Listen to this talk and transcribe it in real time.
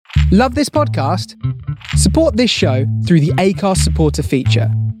Love this podcast? Support this show through the Acast supporter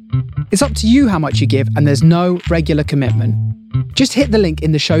feature. It's up to you how much you give, and there's no regular commitment. Just hit the link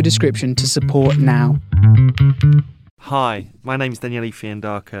in the show description to support now. Hi, my name is Daniele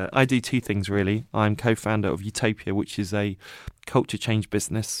Fiandaca. I do two things really. I'm co-founder of Utopia, which is a culture change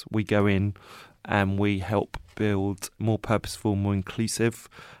business. We go in and we help build more purposeful, more inclusive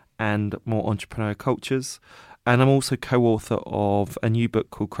and more entrepreneurial cultures. And I'm also co-author of a new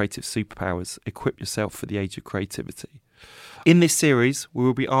book called Creative Superpowers, Equip Yourself for the Age of Creativity. In this series, we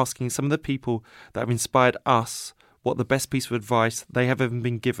will be asking some of the people that have inspired us what the best piece of advice they have ever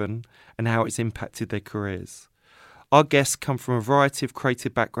been given and how it's impacted their careers. Our guests come from a variety of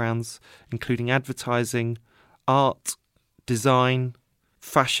creative backgrounds, including advertising, art, design,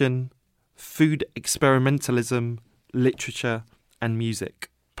 fashion, food experimentalism, literature, and music.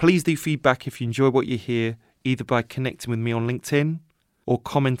 Please do feedback if you enjoy what you hear, either by connecting with me on LinkedIn or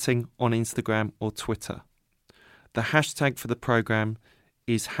commenting on Instagram or Twitter. The hashtag for the programme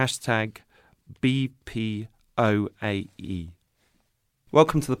is hashtag BPOAE.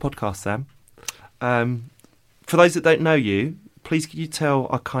 Welcome to the podcast, Sam. For those that don't know you, please could you tell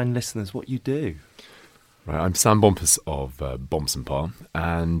our kind listeners what you do? Right, I'm Sam Bompus of Bomps & Par,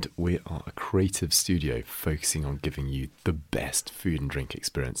 and we are a creative studio focusing on giving you the best food and drink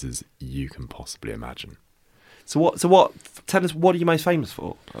experiences you can possibly imagine. So what? Tell us, what are you most famous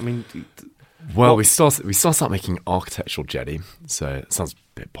for? I mean, well, we started out making architectural jelly, so it sounds a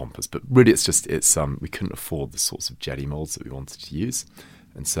bit pompous, but really it's we couldn't afford the sorts of jelly molds that we wanted to use,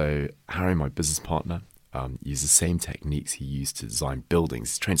 and so Harry, my business partner, used the same techniques he used to design buildings.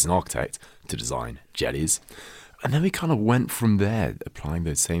 He's trained as an architect to design jellies, and then we kind of went from there, applying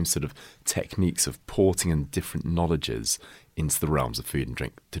those same sort of techniques of porting and different knowledges into the realms of food and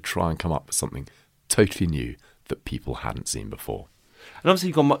drink to try and come up with something totally new that people hadn't seen before. And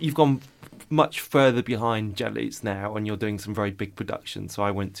obviously you've gone much further behind jellies now, and you're doing some very big productions. So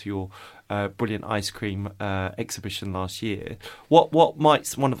I went to your brilliant ice cream exhibition last year. What might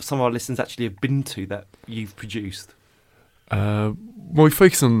some of our listeners actually have been to that you've produced? Well, we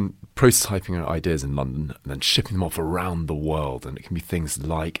focus on prototyping our ideas in London and then shipping them off around the world. And it can be things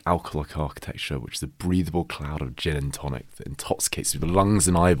like alcoholic architecture, which is a breathable cloud of gin and tonic that intoxicates your lungs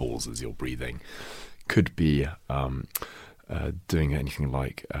and eyeballs as you're breathing. Could be doing anything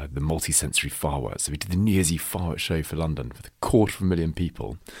like the multi-sensory fireworks. So we did the New Year's Eve fireworks show for London with 250,000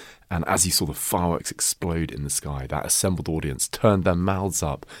 people. And as you saw the fireworks explode in the sky, that assembled audience turned their mouths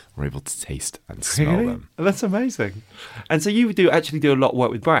up and were able to taste and smell them. That's amazing. And so you do a lot of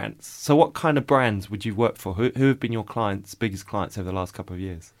work with brands. So what kind of brands would you work for? Who have been your biggest clients over the last couple of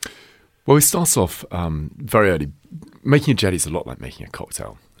years? Well, we start off very early. Making a jelly is a lot like making a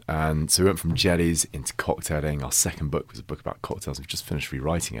cocktail. And so we went from jellies into cocktailing. Our second book was a book about cocktails. We've just finished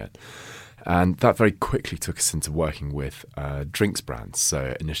rewriting it. And that very quickly took us into working with drinks brands.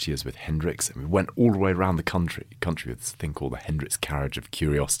 So initially it was with Hendrick's, and we went all the way around the country with this thing called the Hendrick's Carriage of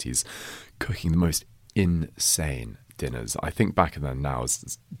Curiosities, cooking the most insane dinners. I think back at them now, I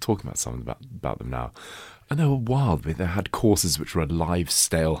was talking about something about them now, and they were wild. They had courses which were a live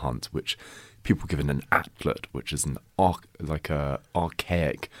snail hunt, which people given an atlet, which is an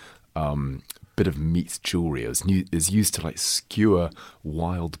archaic bit of meat jewellery. It was used to skewer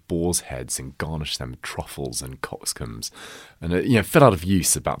wild boar's heads and garnish them with truffles and cockscombs. And it fell out of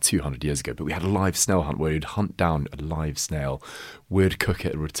use about 200 years ago, but we had a live snail hunt where you'd hunt down a live snail, we'd cook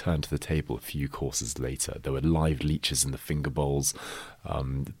it and return to the table a few courses later. There were live leeches in the finger bowls.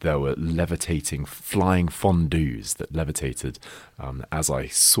 There were levitating, flying fondues that levitated as I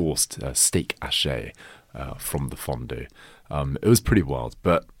sourced steak haché from the fondue. It was pretty wild,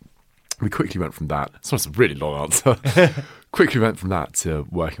 but we quickly went from that. It's not a really long answer. Quickly went from that to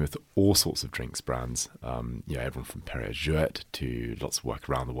working with all sorts of drinks brands. Everyone from Perrier Jouet to lots of work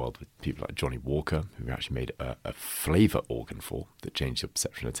around the world with people like Johnny Walker, who we actually made a flavour organ for that changed your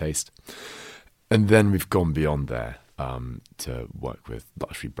perception of taste. And then we've gone beyond there to work with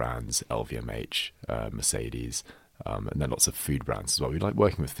luxury brands, LVMH, Mercedes, and then lots of food brands as well. We like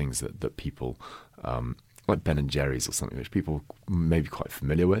working with things that people, like Ben & Jerry's or something, which people may be quite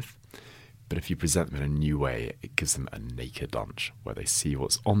familiar with. But if you present them in a new way, it gives them a naked lunch where they see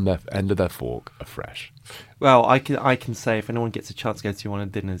what's on the end of their fork afresh. Well, I can say if anyone gets a chance to go to one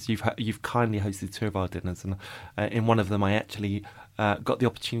of the dinners, you've kindly hosted two of our dinners, and in one of them I actually got the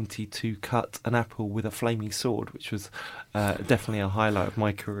opportunity to cut an apple with a flaming sword, which was definitely a highlight of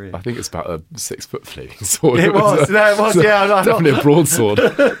my career. I think it's about a 6-foot flaming sword. It was, yeah. Definitely a broadsword.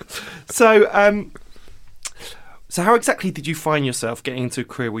 So how exactly did you find yourself getting into a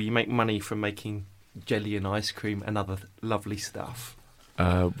career where you make money from making jelly and ice cream and other lovely stuff?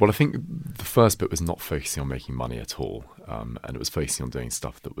 Well, I think the first bit was not focusing on making money at all, and it was focusing on doing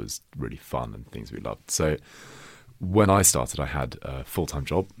stuff that was really fun and things we loved. So when I started, I had a full-time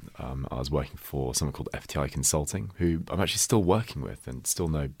job. I was working for someone called FTI Consulting, who I'm actually still working with and still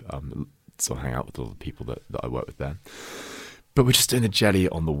know, still hang out with all the people that I work with there. But we're just doing the jelly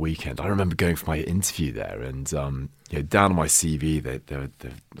on the weekend. I remember going for my interview there, and down on my CV, they're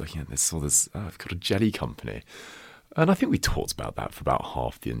looking at this, saw this, I've got a jelly company. And I think we talked about that for about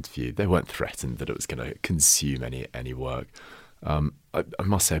half the interview. They weren't threatened that it was going to consume any work. I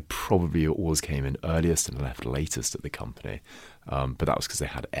must say I probably always came in earliest and left latest at the company. But that was because they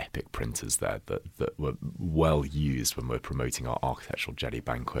had epic printers there that were well used when we were promoting our architectural jelly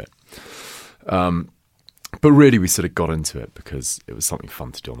banquet. But really, we sort of got into it because it was something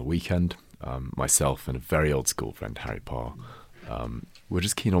fun to do on the weekend. Myself and a very old school friend, Harry Parr, were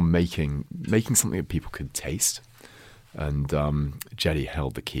just keen on making something that people could taste. And jelly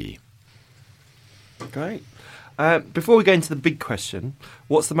held the key. Great. Before we go into the big question,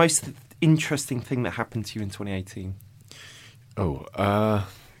 what's the most interesting thing that happened to you in 2018?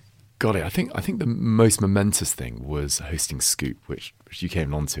 Golly, I think the most momentous thing was hosting Scoop, which you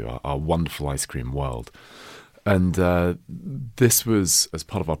came on to, our wonderful ice cream world. And this was, as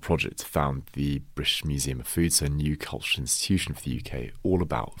part of our project, to found the British Museum of Food, so a new cultural institution for the UK, all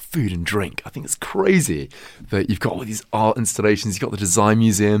about food and drink. I think it's crazy that you've got all these art installations, you've got the design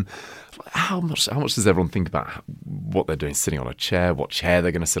museum. How much does everyone think about what they're doing, sitting on a chair, what chair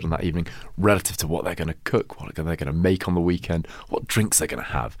they're going to sit on that evening, relative to what they're going to cook, what they're going to make on the weekend, what drinks they're going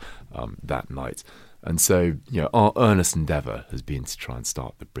to have that night. And so, our earnest endeavour has been to try and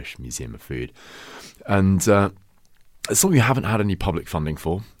start the British Museum of Food. And it's something we haven't had any public funding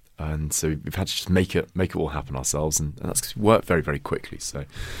for. And so we've had to just make it all happen ourselves. And that's because we work very, very quickly. So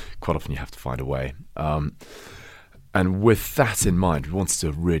quite often you have to find a way. And with that in mind, we wanted to do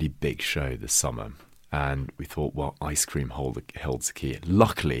a really big show this summer. And we thought, well, ice cream holds the key.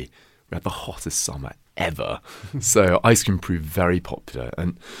 Luckily, we had the hottest summer ever. So ice cream proved very popular.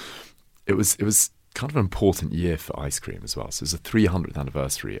 And it was kind of an important year for ice cream as well. So it's the 300th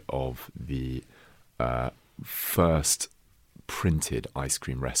anniversary of the first printed ice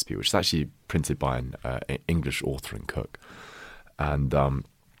cream recipe, which is actually printed by an English author and cook. And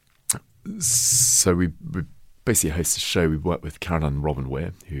so we basically host a show. We work with Caroline and Robin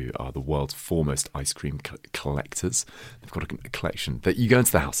Weir, who are the world's foremost ice cream collectors. They've got a collection that you go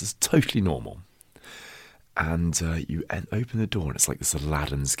into the house, it's totally normal. And you open the door and it's like this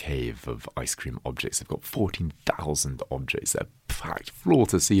Aladdin's cave of ice cream objects. They've got 14,000 objects. They're packed floor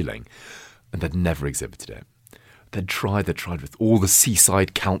to ceiling. And they'd never exhibited it. They'd tried with all the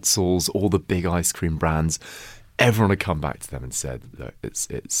seaside councils, all the big ice cream brands. Everyone had come back to them and said, look,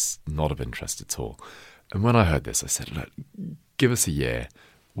 it's not of interest at all. And when I heard this, I said, look, give us a year.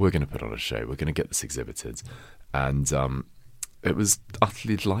 We're going to put on a show. We're going to get this exhibited. And it was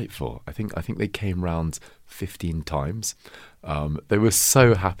utterly delightful. I think they came round 15 times. They were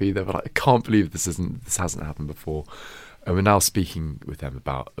so happy. They were like, I can't believe this hasn't happened before. And we're now speaking with them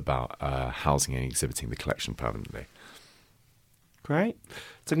about housing and exhibiting the collection permanently. Great.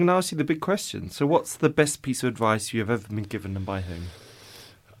 So I'm going to ask you the big question. So what's the best piece of advice you have ever been given and by whom?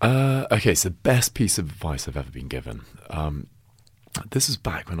 Okay, so the best piece of advice I've ever been given. This was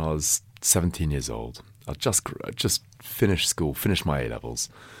back when I was 17 years old. I just finished school, finished my A-levels,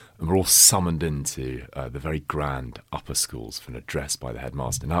 and we're all summoned into the very grand upper schools for an address by the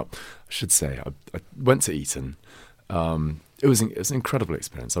headmaster. Now, I should say, I went to Eton. It was an incredible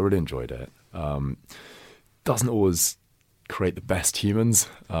experience. I really enjoyed it. Doesn't always create the best humans,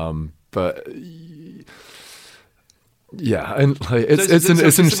 but yeah, and like, it's an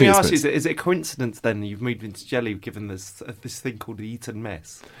interesting experience. Is it a coincidence then that you've moved into jelly given this thing called the Eton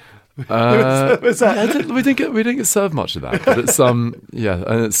mess? We didn't get served much of that, but it's and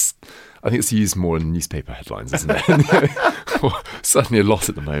it's. I think it's used more in newspaper headlines, isn't it? Well, certainly a lot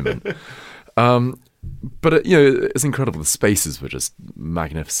at the moment. But it's incredible. The spaces were just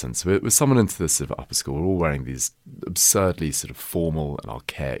magnificent. So it was someone into this sort of upper school. We're all wearing these absurdly sort of formal and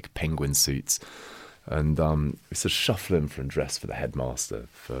archaic penguin suits, and we sort of shuffle in for a dress for the headmaster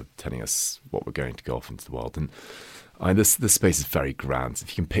for telling us what we're going to go off into the world. And this space is very grand. If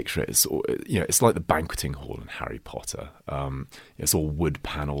you can picture it, it's like the banqueting hall in Harry Potter. It's all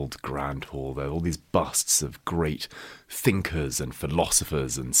wood-panelled grand hall. There are all these busts of great thinkers and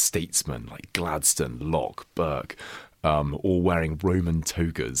philosophers and statesmen like Gladstone, Locke, Burke, all wearing Roman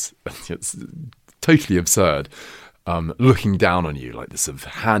togas. It's totally absurd. Looking down on you like this sort of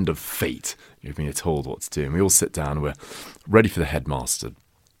hand of fate. You're being told what to do. And we all sit down. We're ready for the headmaster.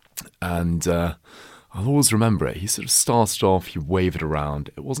 And I'll always remember it. He sort of started off, he wavered around.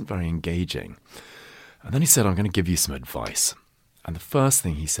 It wasn't very engaging. And then he said, I'm going to give you some advice. And the first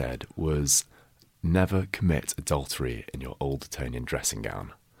thing he said was, never commit adultery in your old Etonian dressing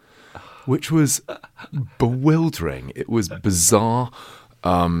gown, which was bewildering. It was bizarre.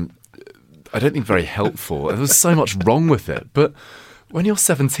 I don't think very helpful. There was so much wrong with it. But when you're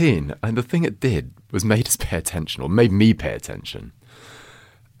 17, and the thing it did was made us pay attention, or made me pay attention.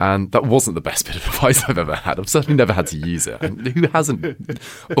 And that wasn't the best bit of advice I've ever had. I've certainly never had to use it. And who hasn't?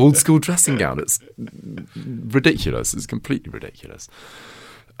 Old school dressing gown. It's ridiculous. It's completely ridiculous.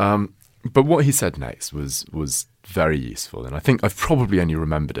 But what he said next was very useful. And I think I've probably only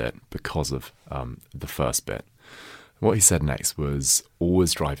remembered it because of the first bit. What he said next was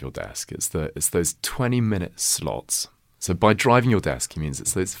always drive your desk. It's those 20-minute slots. So by driving your desk, he means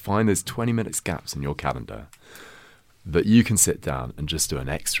find those 20 minutes gaps in your calendar that you can sit down and just do an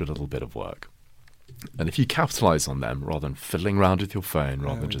extra little bit of work. And if you capitalize on them rather than fiddling around with your phone,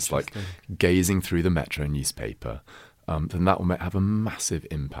 rather than just like gazing through the Metro newspaper, then that will have a massive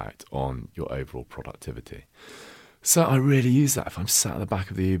impact on your overall productivity. So I really use that. If I'm sat at the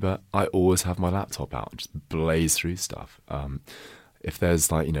back of the Uber, I always have my laptop out and just blaze through stuff. If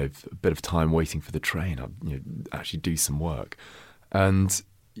there's a bit of time waiting for the train, I actually do some work. And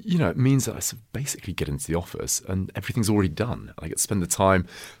it means that I sort of basically get into the office and everything's already done. I get to spend the time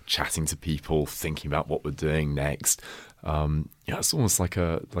chatting to people, thinking about what we're doing next. It's almost like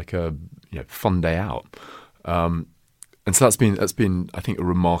a fun day out. And so that's been I think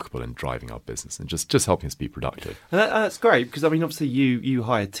remarkable in driving our business and just helping us be productive. And that's great because obviously you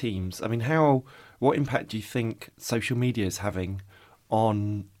hire teams. What impact do you think social media is having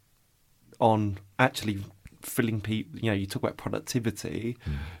on actually filling people? You talk about productivity,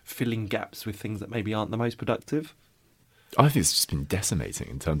 filling gaps with things that maybe aren't the most productive. I think it's just been decimating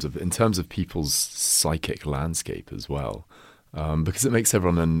in terms of people's psychic landscape as well. Because it makes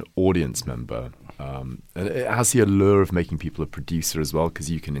everyone an audience member. And it has the allure of making people a producer as well,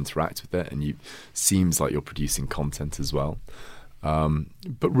 because you can interact with it and it seems like you're producing content as well.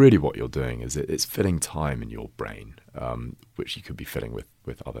 But really what you're doing is it's filling time in your brain, which you could be filling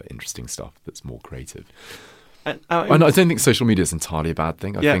with other interesting stuff that's more creative. And I don't think social media is entirely a bad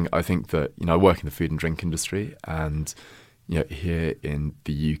thing. I think that, I work in the food and drink industry, and here in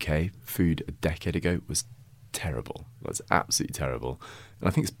the UK, food a decade ago was terrible. That's absolutely terrible. And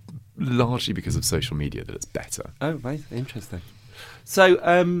I think it's largely because of social media that it's better. Oh, right. Interesting.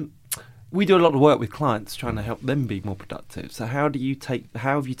 So we do a lot of work with clients trying to help them be more productive. So how have you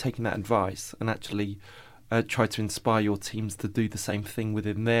taken that advice and actually try to inspire your teams to do the same thing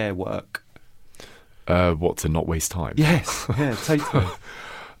within their work? To not waste time? Yes. Yeah, totally.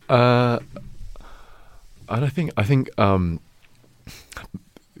 And I think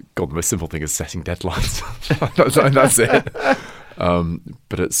God, the most simple thing is setting deadlines. That's it.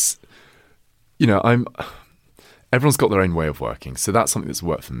 But it's, everyone's got their own way of working. So that's something that's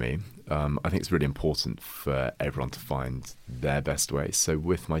worked for me. I think it's really important for everyone to find their best way. So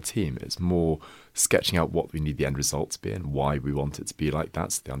with my team, it's more sketching out what we need the end result to be and why we want it to be like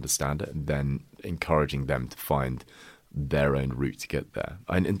that so they understand it, and then encouraging them to find their own route to get there.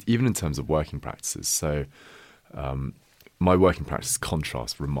 And even in terms of working practices. So my working practice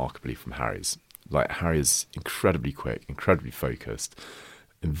contrasts remarkably from Harry's. Like, Harry is incredibly quick, incredibly focused,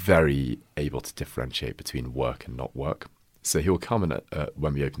 and very able to differentiate between work and not work. So he'll come in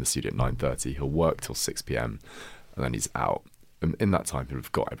when we open the studio at 9:30, he'll work till 6 p.m, and then he's out. And in that time, he'll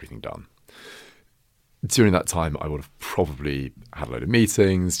have got everything done. During that time, I would have probably had a load of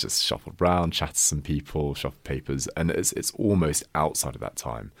meetings, just shuffled around, chatted to some people, shuffled papers, and it's almost outside of that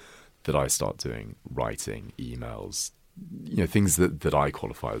time that I start doing writing, emails, things that I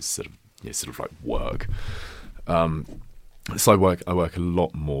qualify as sort of like work. So I work a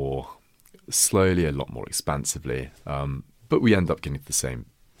lot more slowly, a lot more expansively, but we end up getting to the same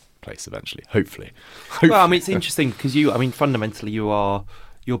place eventually, hopefully. Well, it's interesting because fundamentally your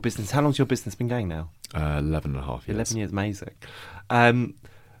business. How long's your business been going now? 11 and a half years. 11 years, amazing.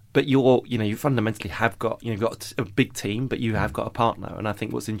 But you fundamentally have got a big team, but you have got a partner. And I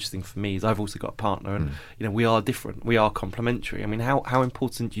think what's interesting for me is I've also got a partner, and we are different. We are complementary. How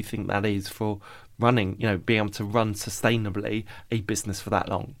important do you think that is for running? Being able to run sustainably a business for that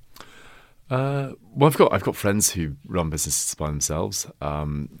long. Well, I've got friends who run businesses by themselves.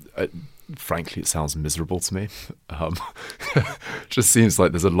 Frankly, it sounds miserable to me. Just seems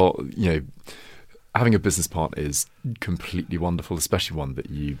like there's a lot. Having a business partner is completely wonderful, especially one that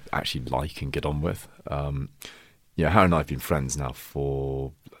you actually like and get on with. Harry and I have been friends now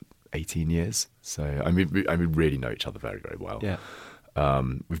for 18 years, so we really know each other very, very well. Yeah.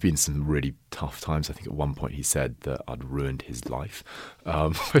 We've been in some really tough times. I think at one point he said that I'd ruined his life,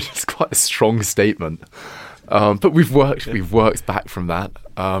 which is quite a strong statement. But we've worked back from that.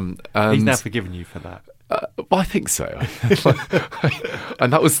 And he's now forgiven you for that. Well, I think so.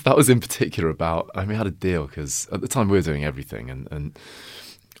 And that was in particular about. I mean, we had a deal because at the time we were doing everything, and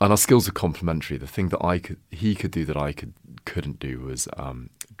our skills were complementary. The thing that he could do that I couldn't do was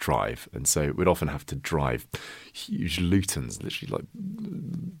drive, and so we'd often have to drive huge Lutons, literally like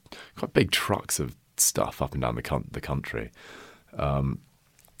quite big trucks of stuff up and down the country. And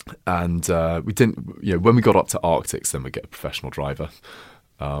we didn't, when we got up to Arctics, then we'd get a professional driver.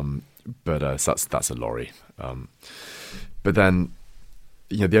 But so that's a lorry. But then,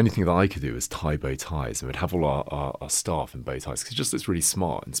 the only thing that I could do was tie bow ties, and we'd have all our staff in bow ties because it just looks really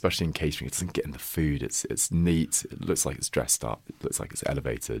smart, and especially in catering, it doesn't get in the food. It's neat. It looks like it's dressed up. It looks like it's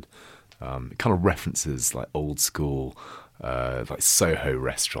elevated. It kind of references like old school, like Soho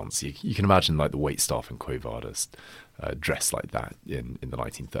restaurants. You can imagine like the waitstaff in Quo Vadis dressed like that in the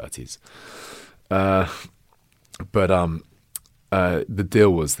 1930s. But the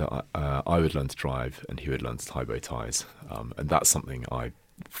deal was that I would learn to drive and he would learn to tie bow ties, and that's something I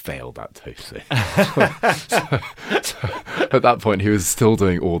failed at totally. So at that point, he was still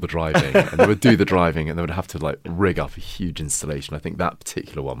doing all the driving, and they would do the driving, and they would have to like rig up a huge installation. I think that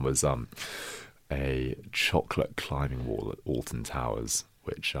particular one was a chocolate climbing wall at Alton Towers,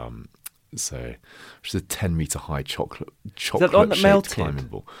 which is a 10-meter high chocolate shaped climbing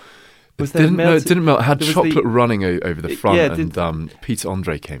wall. It didn't melt. It had chocolate running over the front, and Peter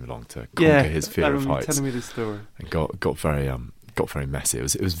Andre came along to conquer his fear of heights. Telling me this story. And got very messy.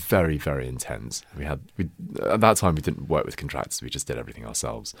 It was very, very intense. We at that time we didn't work with contractors. We just did everything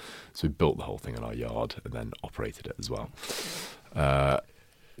ourselves. So we built the whole thing in our yard and then operated it as well.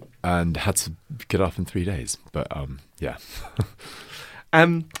 And had to get up in 3 days. But yeah.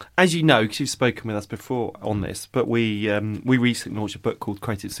 As you know, because you've spoken with us before on this, but we recently launched a book called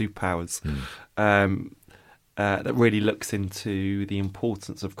Creative Superpowers that really looks into the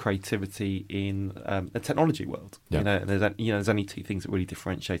importance of creativity in the technology world. Yeah. There's only two things that really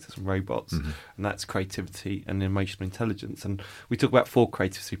differentiate us from robots, and that's creativity and emotional intelligence. And we talk about 4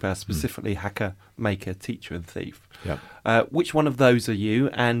 creative superpowers, specifically hacker, maker, teacher, and thief. Yeah. Which one of those are you,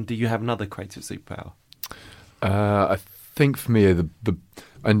 and do you have another creative superpower? I think for me, when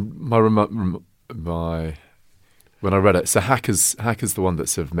I read it, so hacker's the one that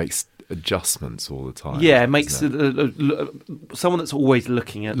sort of makes adjustments all the time. Yeah, it makes someone that's always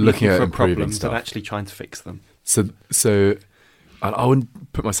looking for problems stuff and actually trying to fix them. So I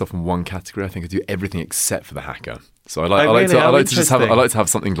wouldn't put myself in one category. I think I do everything except for the hacker. So I like to have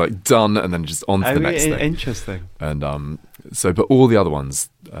something like done and then just on to the next thing. Interesting. And but all the other ones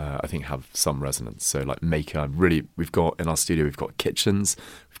I think have some resonance. So like maker, we've got in our studio, we've got kitchens,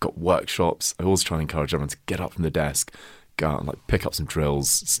 we've got workshops. I always try and encourage everyone to get up from the desk, go out and like pick up some drills,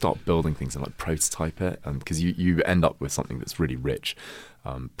 start building things and like prototype it, because you end up with something that's really rich,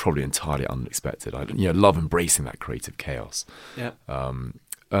 probably entirely unexpected. I love embracing that creative chaos. Yeah.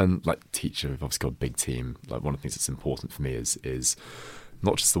 And like teacher, we've obviously got a big team. Like one of the things that's important for me is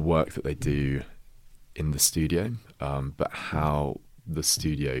not just the work that they do in the studio, but how the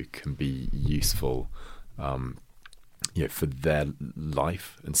studio can be useful, for their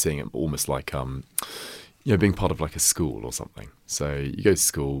life, and seeing it almost like being part of like a school or something. So you go to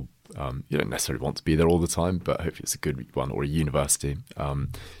school, you don't necessarily want to be there all the time, but hopefully it's a good one, or a university.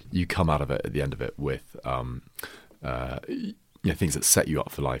 You come out of it at the end of it with things that set you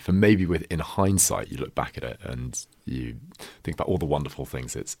up for life, and maybe in hindsight you look back at it and you think about all the wonderful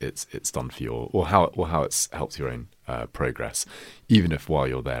things it's done for you, or how it's helped your own progress, even if while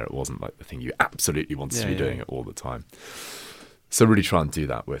you're there it wasn't like the thing you absolutely wanted to be doing it all the time. So really try and do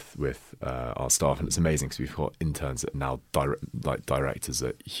that with our staff, and it's amazing because we've got interns that are now directors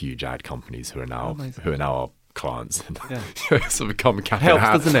at huge ad companies who are now our clients, and so become cap in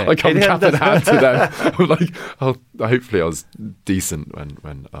hand. Doesn't it? I come cap in hand to them. I'm like, hopefully I was decent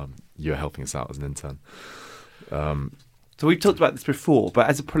when you were helping us out as an intern. So we've talked about this before, but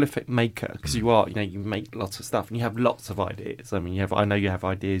as a prolific maker, because you are, you make lots of stuff and you have lots of ideas. I mean, I know you have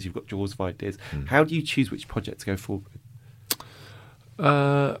ideas. You've got drawers of ideas. How do you choose which project to go forward with?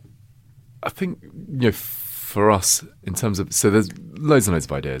 I think for us, in terms of, so there's loads and loads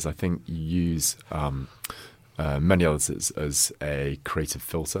of ideas. I think you use many others as a creative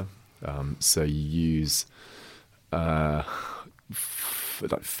filter. So you use like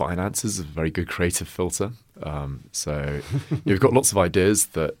finance is a very good creative filter. So you've got lots of ideas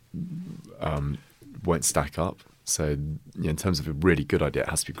that won't stack up. So in terms of a really good idea, it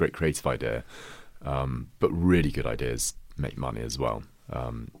has to be a great creative idea. But really good ideas make money as well.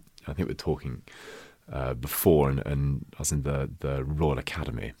 I think we're talking before, and I was in the Royal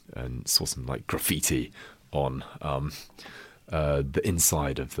Academy and saw some like graffiti on the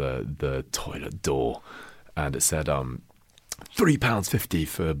inside of the toilet door, and it said £3.50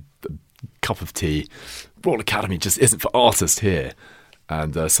 for a cup of tea. Royal Academy just isn't for artists here.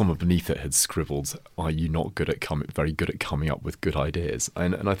 And someone beneath it had scribbled, "Are you not very good at coming up with good ideas?"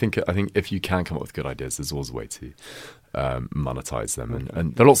 And I think if you can come up with good ideas, there's always a way to monetize them.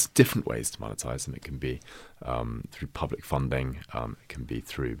 And there are lots of different ways to monetize them. It can be through public funding. It can be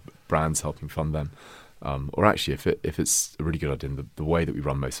through brands helping fund them. Or actually, if it's a really good idea, the way that we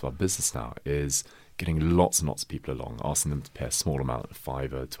run most of our business now is getting lots and lots of people along, asking them to pay a small amount,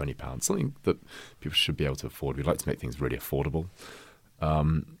 £5 or £20, something that people should be able to afford. We like to make things really affordable.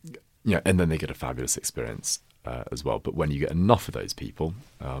 And then they get a fabulous experience as well. But when you get enough of those people,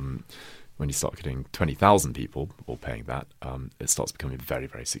 when you start getting 20,000 people all paying that, it starts becoming a very,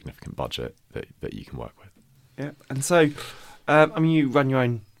 very significant budget that you can work with. Yeah, and so, you run your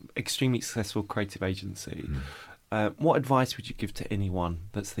own extremely successful creative agency. What advice would you give to anyone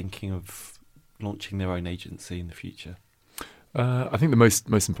that's thinking of launching their own agency in the future? I think the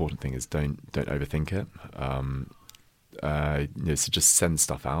most important thing is don't overthink it. So just send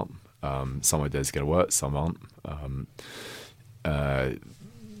stuff out. Some ideas are going to work, some aren't. And I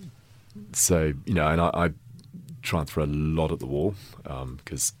try and throw a lot at the wall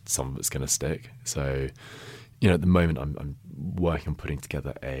because some of it's going to stick. So, at the moment I'm working on putting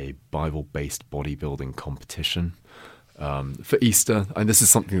together a Bible-based bodybuilding competition for Easter. And this is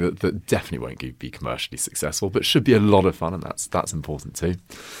something that definitely won't be commercially successful, but should be a lot of fun, and that's important too.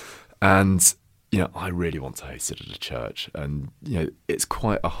 And I really want to host it at a church, and it's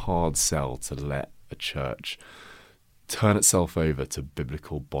quite a hard sell to let a church turn itself over to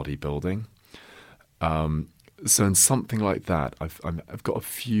biblical bodybuilding. So in something like that, I've got a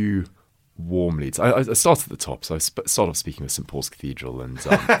few warm leads. I started at the top, so I started off speaking with St Paul's Cathedral and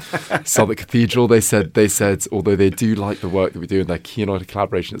Southwark Cathedral. They said although they do like the work that we do and they're keen on a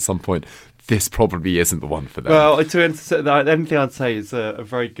collaboration at some point, this probably isn't the one for them. Well, the only thing I'd say is a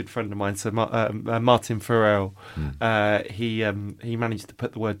very good friend of mine, so Martin Farrell, he managed to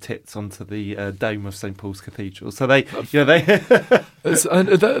put the word tits onto the dome of St Paul's Cathedral. So they're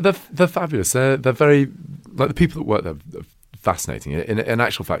fabulous. They're very, like, the people that work there are fascinating. In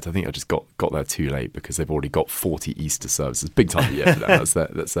actual fact, I think I just got there too late because they've already got 40 Easter services. Big time of year for them. That's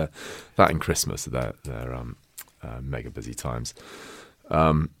that and Christmas. They're mega busy times.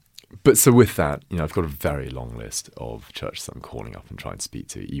 But so with that, I've got a very long list of churches I'm calling up and trying to speak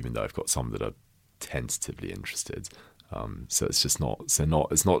to, even though I've got some that are tentatively interested. So it's just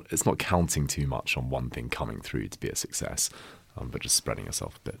it's not counting too much on one thing coming through to be a success, but just spreading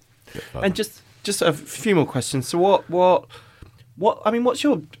yourself a bit further. And just a few more questions. So what's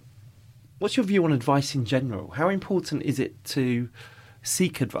your view on advice in general? How important is it to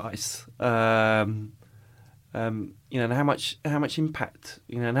seek advice? And how much impact,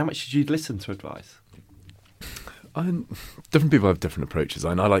 and how much should you listen to advice? Different people have different approaches.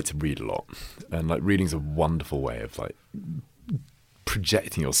 I like to read a lot, and like reading's a wonderful way of like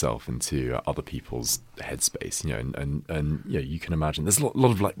projecting yourself into other people's headspace. And you can imagine there's a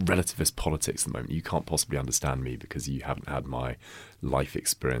lot of like relativist politics at the moment. You can't possibly understand me because you haven't had my life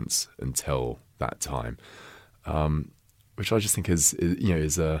experience until that time, which I just think is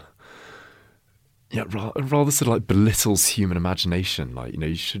a rather sort of like belittles human imagination. Like,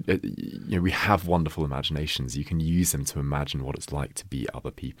 you should, we have wonderful imaginations. You can use them to imagine what it's like to be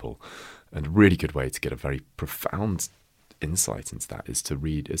other people. And a really good way to get a very profound insight into that is to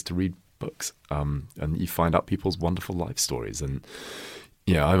read books. And you find out people's wonderful life stories. And,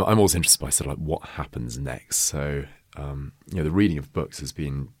 I'm always interested by sort of like what happens next. So, the reading of books has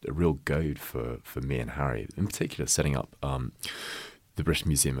been a real goad for me and Harry, in particular, setting up, the British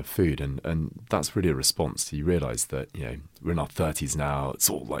Museum of Food, and that's really a response to, you realise that we're in our 30s now, it's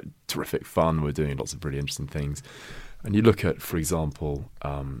all like terrific fun, we're doing lots of really interesting things, and you look at, for example,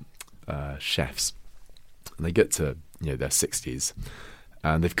 chefs, and they get to their 60s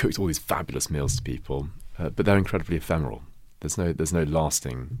and they've cooked all these fabulous meals to people, but they're incredibly ephemeral. There's no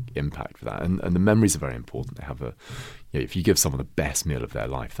lasting impact for that, and the memories are very important. They have if you give someone the best meal of their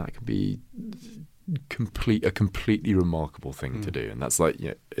life, that can be a completely remarkable thing to do, and that's like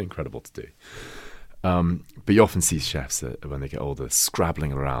incredible to do. But you often see chefs when they get older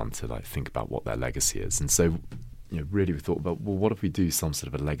scrabbling around to like think about what their legacy is, and so really we thought about, well, what if we do some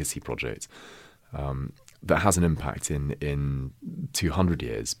sort of a legacy project that has an impact in 200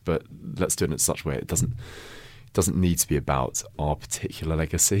 years, but let's do it in such a way it doesn't need to be about our particular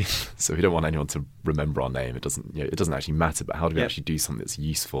legacy. So we don't want anyone to remember our name. It doesn't actually matter. But how do we actually do something that's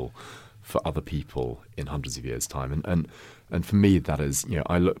useful for other people in hundreds of years' time? And for me, that is,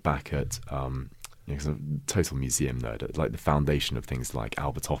 I look back at because I'm a total museum nerd, like the foundation of things like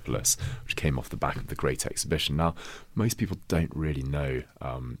Albertopolis, which came off the back of the Great Exhibition. Now, most people don't really know,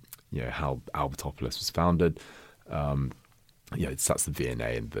 how Albertopolis was founded. That's the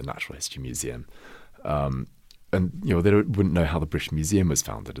V&A and the Natural History Museum. And they wouldn't know how the British Museum was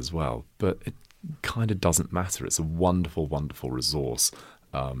founded as well. But it kind of doesn't matter. It's a wonderful, wonderful resource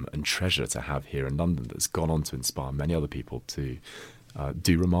and treasure to have here in London that's gone on to inspire many other people to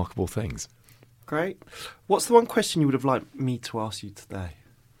do remarkable things. Great. What's the one question you would have liked me to ask you today?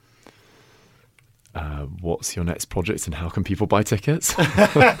 What's your next project and how can people buy tickets? So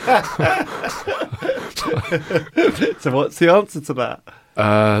what's the answer to that?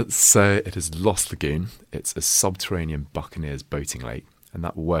 So it is Lost Lagoon. It's a subterranean Buccaneers boating lake, and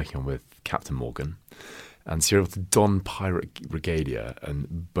that we're working on with Captain Morgan. And so you're able to don pirate regalia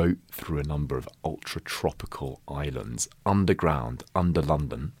and boat through a number of ultra-tropical islands underground, under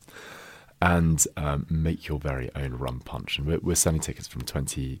London, and make your very own rum punch. And we're selling tickets from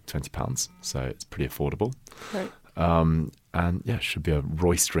 £20, so it's pretty affordable. Great. It should be a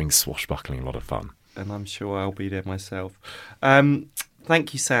roistering, swashbuckling lot of fun. And I'm sure I'll be there myself.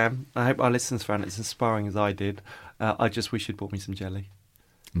 Thank you, Sam. I hope our listeners found it as inspiring as I did. I just wish you'd bought me some jelly.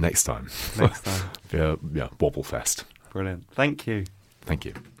 Next time. Wobble fest. Brilliant. Thank you. Thank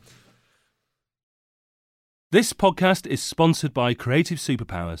you. This podcast is sponsored by Creative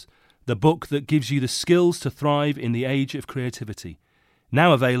Superpowers, the book that gives you the skills to thrive in the age of creativity.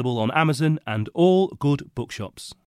 Now available on Amazon and all good bookshops.